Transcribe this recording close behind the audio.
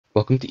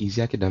Welcome to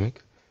Easy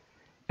Academic.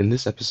 In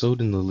this episode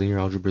in the linear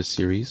algebra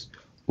series,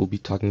 we'll be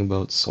talking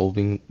about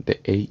solving the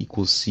A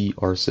equals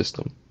CR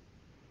system.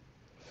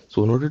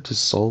 So in order to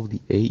solve the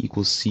A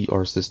equals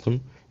CR system,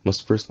 you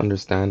must first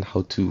understand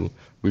how to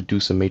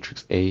reduce a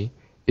matrix A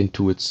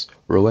into its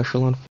row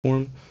echelon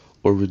form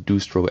or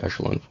reduced row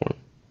echelon form.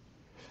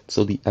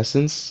 So the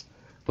essence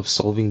of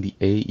solving the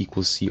A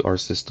equals CR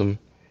system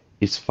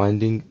is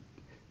finding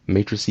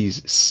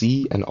matrices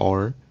C and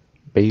R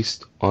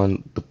based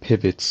on the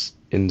pivots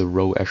in the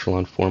row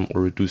echelon form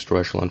or reduced row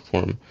echelon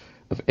form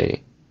of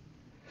A.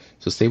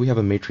 So say we have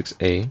a matrix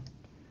A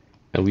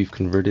and we've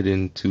converted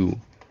into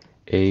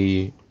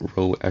a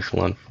row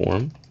echelon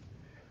form,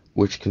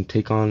 which can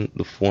take on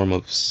the form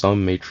of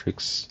some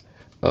matrix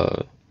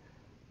uh,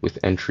 with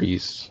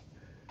entries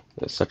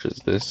such as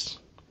this.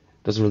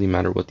 Doesn't really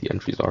matter what the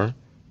entries are,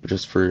 but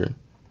just for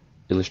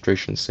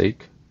illustration's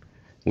sake,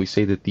 we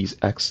say that these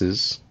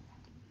x's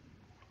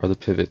are the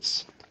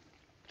pivots.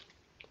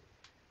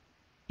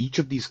 Each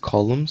of these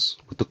columns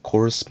with the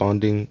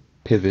corresponding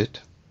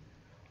pivot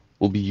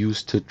will be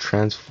used to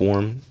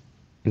transform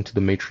into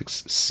the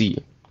matrix C.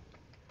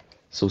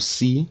 So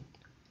C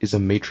is a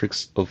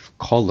matrix of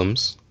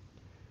columns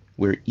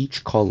where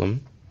each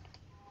column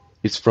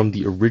is from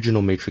the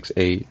original matrix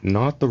A,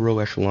 not the row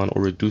echelon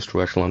or reduced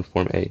row echelon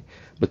form A,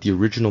 but the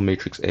original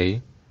matrix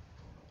A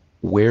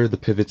where the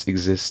pivots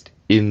exist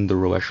in the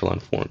row echelon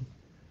form.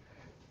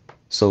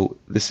 So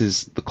this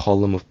is the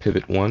column of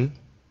pivot 1,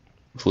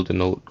 which will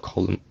denote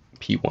column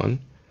P1,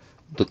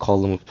 the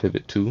column of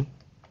pivot 2,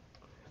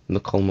 and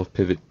the column of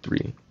pivot 3.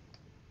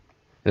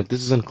 And if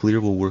this is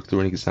unclear, we'll work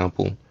through an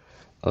example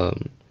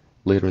um,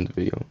 later in the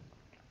video.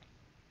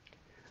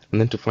 And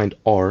then to find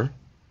R,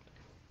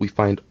 we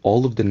find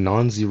all of the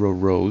non-zero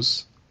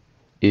rows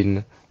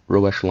in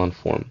row echelon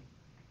form.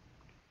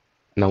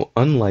 Now,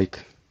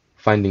 unlike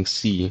finding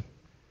C,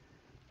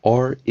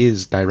 R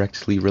is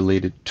directly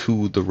related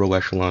to the row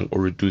echelon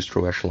or reduced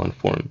row echelon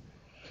form.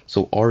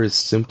 So R is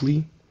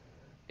simply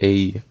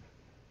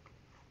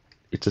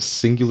it's a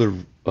singular,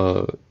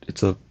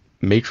 it's a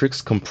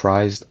matrix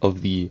comprised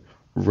of the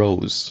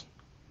rows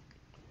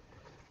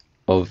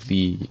of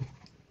the,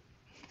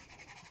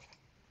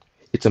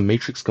 it's a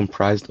matrix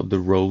comprised of the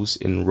rows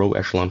in row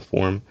echelon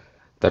form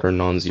that are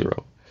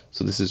non-zero.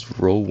 So this is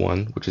row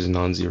 1, which is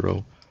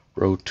non-zero,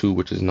 row 2,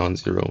 which is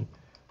non-zero,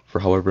 for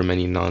however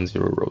many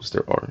non-zero rows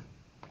there are.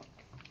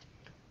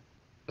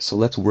 So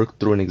let's work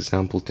through an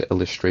example to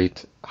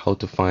illustrate how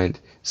to find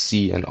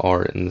C and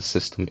R in the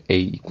system A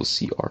equals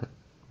CR.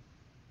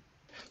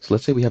 So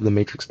let's say we have the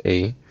matrix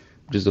A,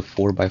 which is a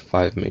 4 by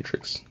 5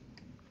 matrix.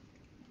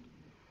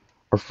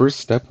 Our first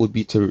step would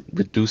be to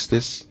reduce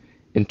this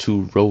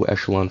into row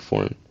echelon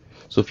form.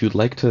 So if you'd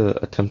like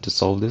to attempt to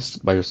solve this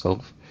by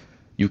yourself,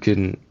 you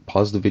can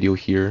pause the video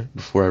here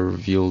before I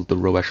reveal the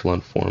row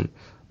echelon form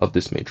of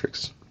this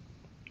matrix.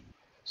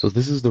 So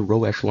this is the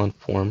row echelon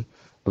form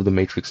of the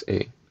matrix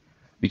A.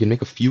 We can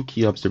make a few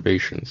key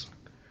observations.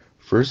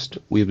 First,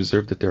 we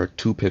observe that there are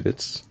two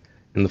pivots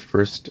in the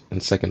first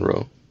and second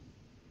row.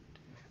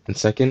 And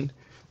second,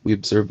 we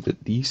observe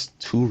that these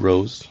two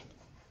rows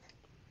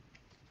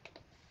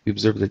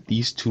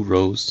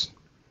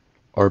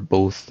are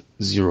both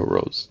zero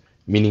rows,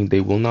 meaning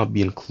they will not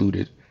be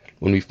included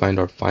when we find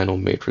our final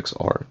matrix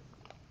R.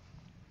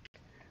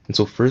 And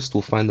so first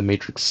we'll find the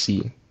matrix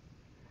C.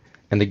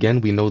 And again,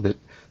 we know that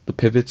the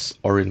pivots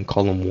are in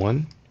column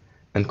 1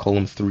 and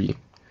column 3.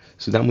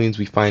 So that means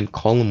we find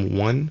column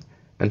 1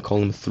 and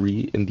column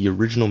 3 in the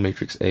original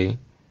matrix A,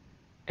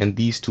 and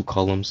these two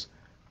columns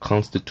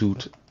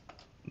constitute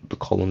the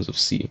columns of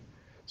C.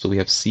 So we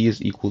have C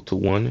is equal to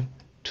 1,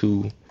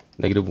 2,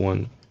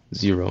 -1,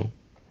 0,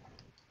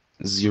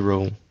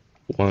 0,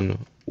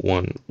 1,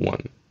 1,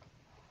 1.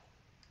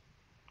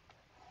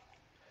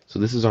 So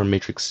this is our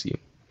matrix C.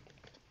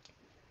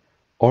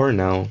 R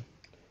now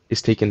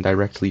is taken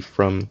directly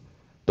from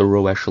the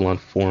row echelon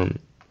form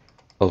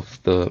of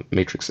the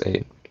matrix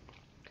A.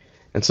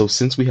 And so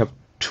since we have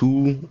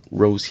two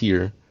rows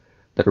here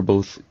that are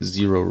both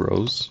zero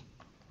rows,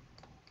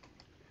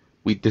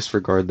 we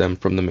disregard them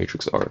from the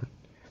matrix R.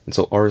 And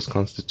so R is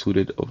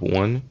constituted of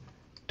 1,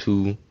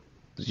 2,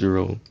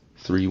 0,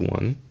 3,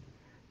 1,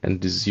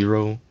 and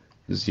 0,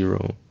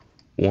 0,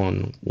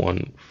 1,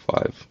 1,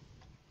 5.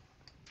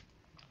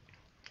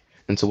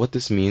 And so what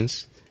this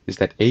means is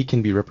that A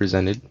can be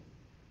represented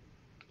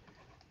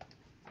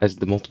as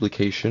the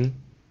multiplication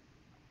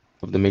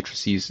of the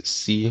matrices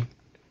C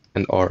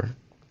and R.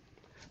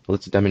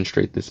 Let's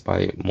demonstrate this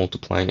by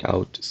multiplying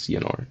out C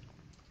and R.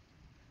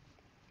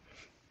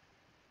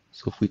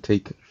 So if we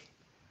take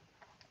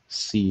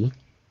C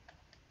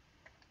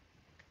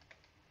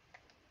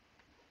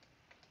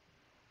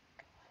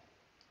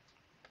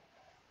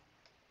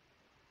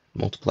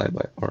multiplied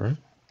by R,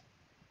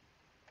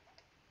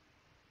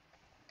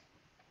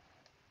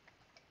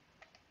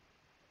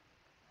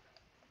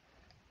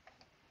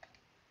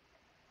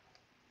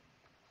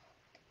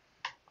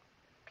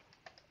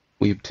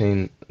 we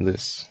obtain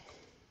this.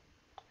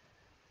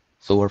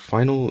 So our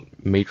final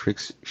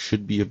matrix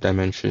should be of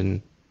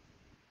dimension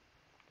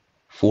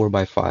 4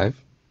 by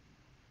 5.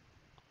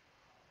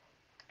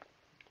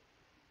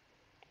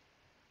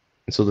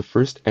 And so the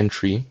first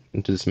entry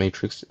into this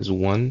matrix is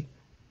 1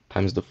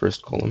 times the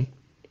first column.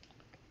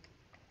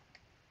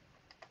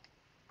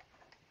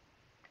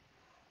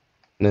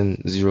 And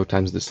then 0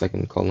 times the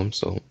second column,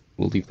 so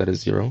we'll leave that as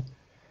 0.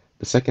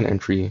 The second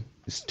entry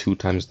is 2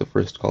 times the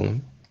first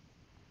column.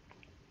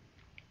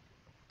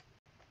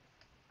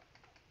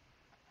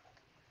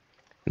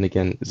 And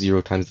again,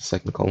 0 times the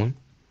second column.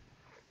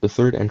 The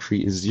third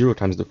entry is 0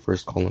 times the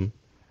first column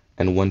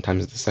and 1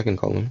 times the second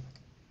column.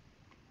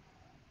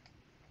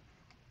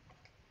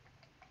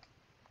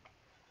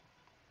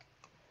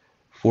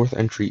 Fourth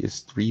entry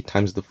is 3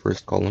 times the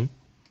first column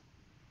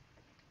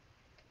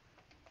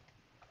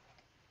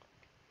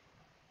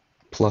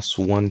plus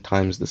 1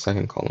 times the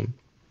second column.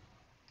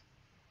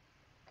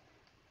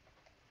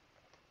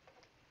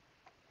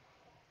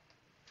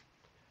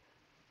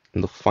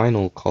 And the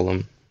final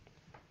column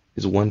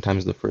is 1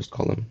 times the first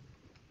column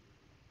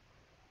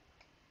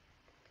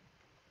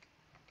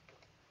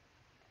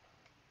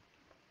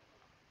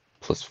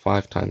plus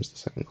 5 times the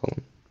second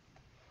column.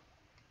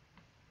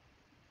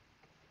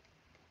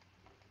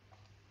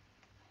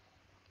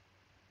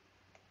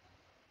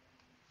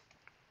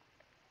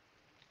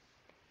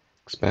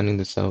 Expanding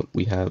this out,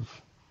 we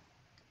have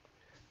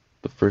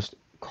the first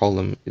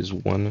column is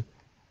 1,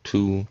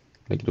 2,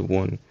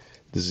 -1,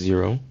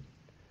 0.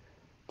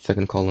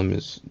 Second column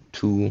is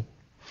 2,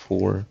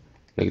 4,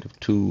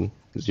 -2,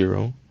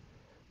 0.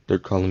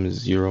 Third column is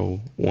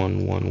 0,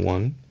 1, 1,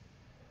 1.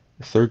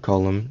 The third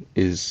column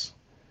is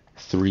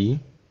 3,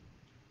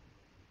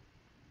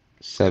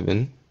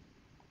 7,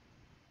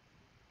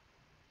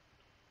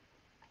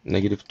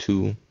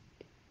 -2,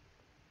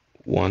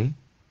 1.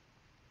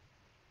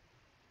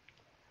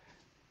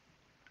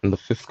 And the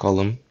fifth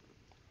column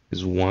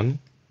is 1,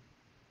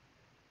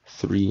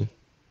 3,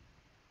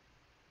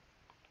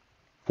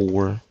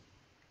 4,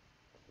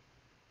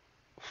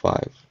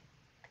 5.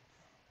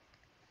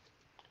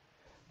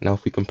 Now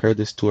if we compare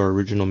this to our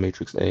original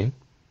matrix A,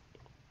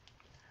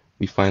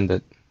 we find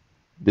that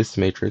this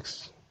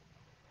matrix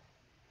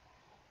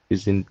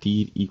is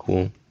indeed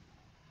equal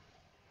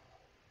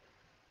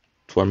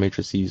to our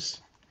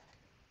matrices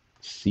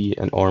C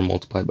and R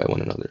multiplied by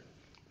one another.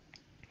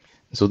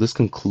 So this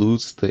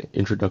concludes the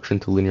Introduction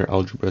to Linear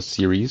Algebra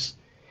series.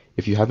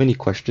 If you have any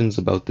questions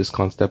about this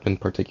concept in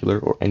particular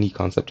or any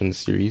concept in the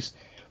series,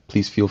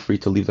 please feel free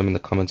to leave them in the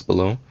comments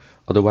below.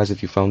 Otherwise,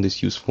 if you found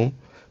this useful,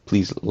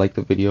 please like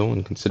the video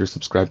and consider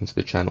subscribing to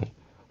the channel.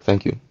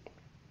 Thank you.